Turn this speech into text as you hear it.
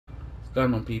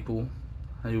Going on, people?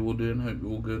 How you all doing? Hope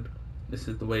you're all good. This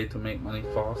is the way to make money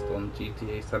fast on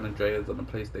GTA San Andreas on the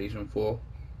PlayStation 4.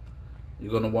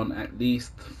 You're going to want at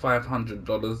least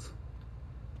 $500.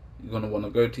 You're going to want to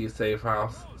go to your safe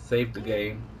house, save the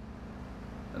game,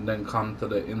 and then come to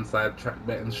the inside track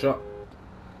betting shop.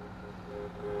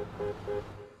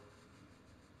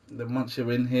 Then once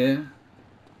you're in here,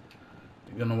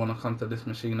 you're going to want to come to this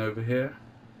machine over here.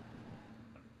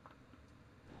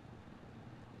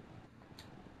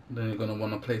 Then you're going to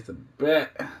want to place a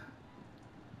bet.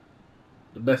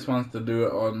 The best ones to do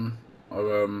it on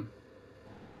are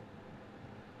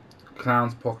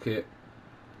Clown's Pocket,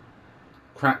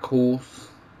 Crack Horse,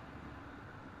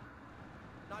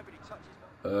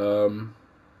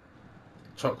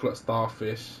 Chocolate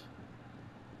Starfish,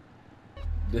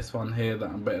 this one here that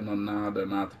I'm betting on now, I don't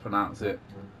know how to pronounce it,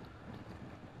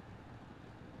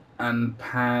 and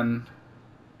Pan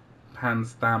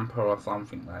Stamper or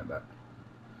something like that.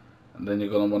 And then you're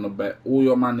going to want to bet all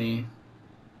your money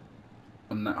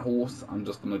on that horse. I'm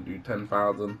just going to do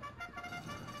 10,000.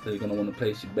 So you're going to want to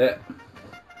place your bet.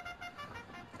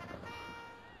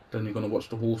 Then you're going to watch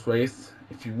the horse race.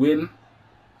 If you win,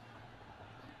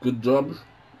 good job.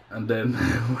 And then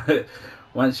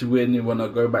once you win, you want to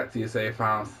go back to your safe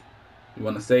house. You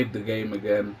want to save the game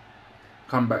again.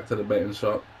 Come back to the betting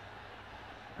shop.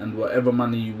 And whatever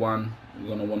money you won,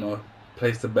 you're going to want to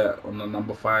place a bet on the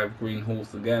number 5 green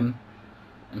horse again.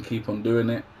 And keep on doing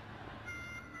it.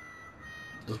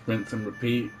 Just rinse and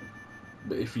repeat.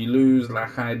 But if you lose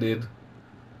like I did,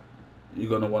 you're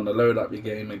going to want to load up your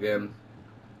game again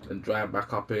and drive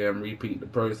back up here and repeat the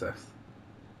process.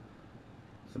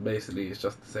 So basically it's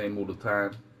just the same all the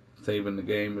time. Saving the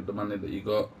game with the money that you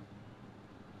got,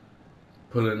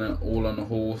 pulling it all on a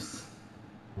horse,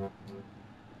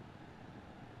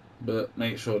 but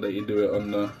make sure that you do it on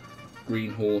the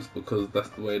green horse because that's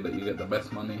the way that you get the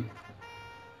best money.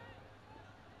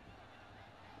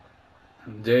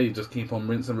 And yeah, you just keep on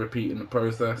rinse and repeating the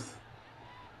process,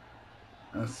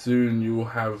 and soon you will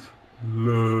have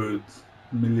loads,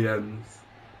 millions.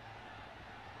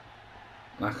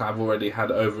 Like I've already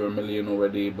had over 1 million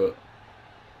already, but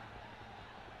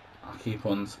I keep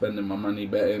on spending my money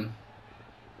betting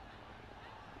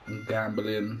and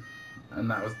gambling, and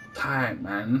that was tight,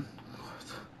 man. God,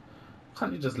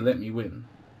 can't you just let me win?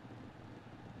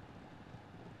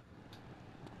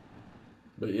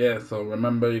 But yeah, so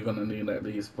remember, you're gonna need at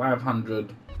least $500.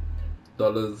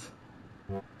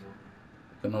 You're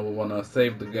gonna wanna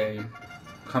save the game,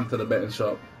 come to the betting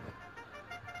shop,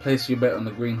 place your bet on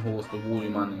the green horse with all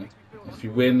your money. If you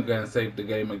win, go and save the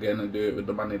game again and do it with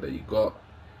the money that you got.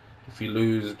 If you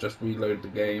lose, just reload the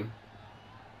game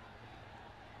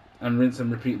and rinse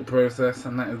and repeat the process,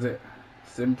 and that is it.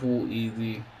 Simple,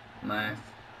 easy, nice.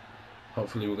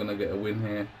 Hopefully we're gonna get a win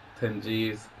here. 10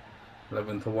 G's,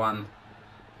 11-1.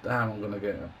 Damn, I'm gonna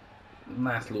get a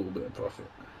nice little bit of profit.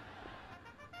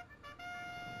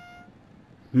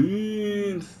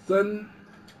 Son.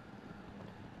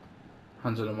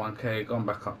 101k, gone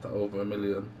back up to over 1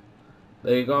 million.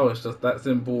 There you go, it's just that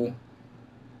simple.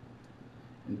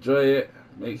 Enjoy it,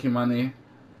 make your money,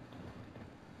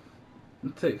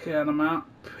 and take care, and I'm out.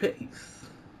 Peace.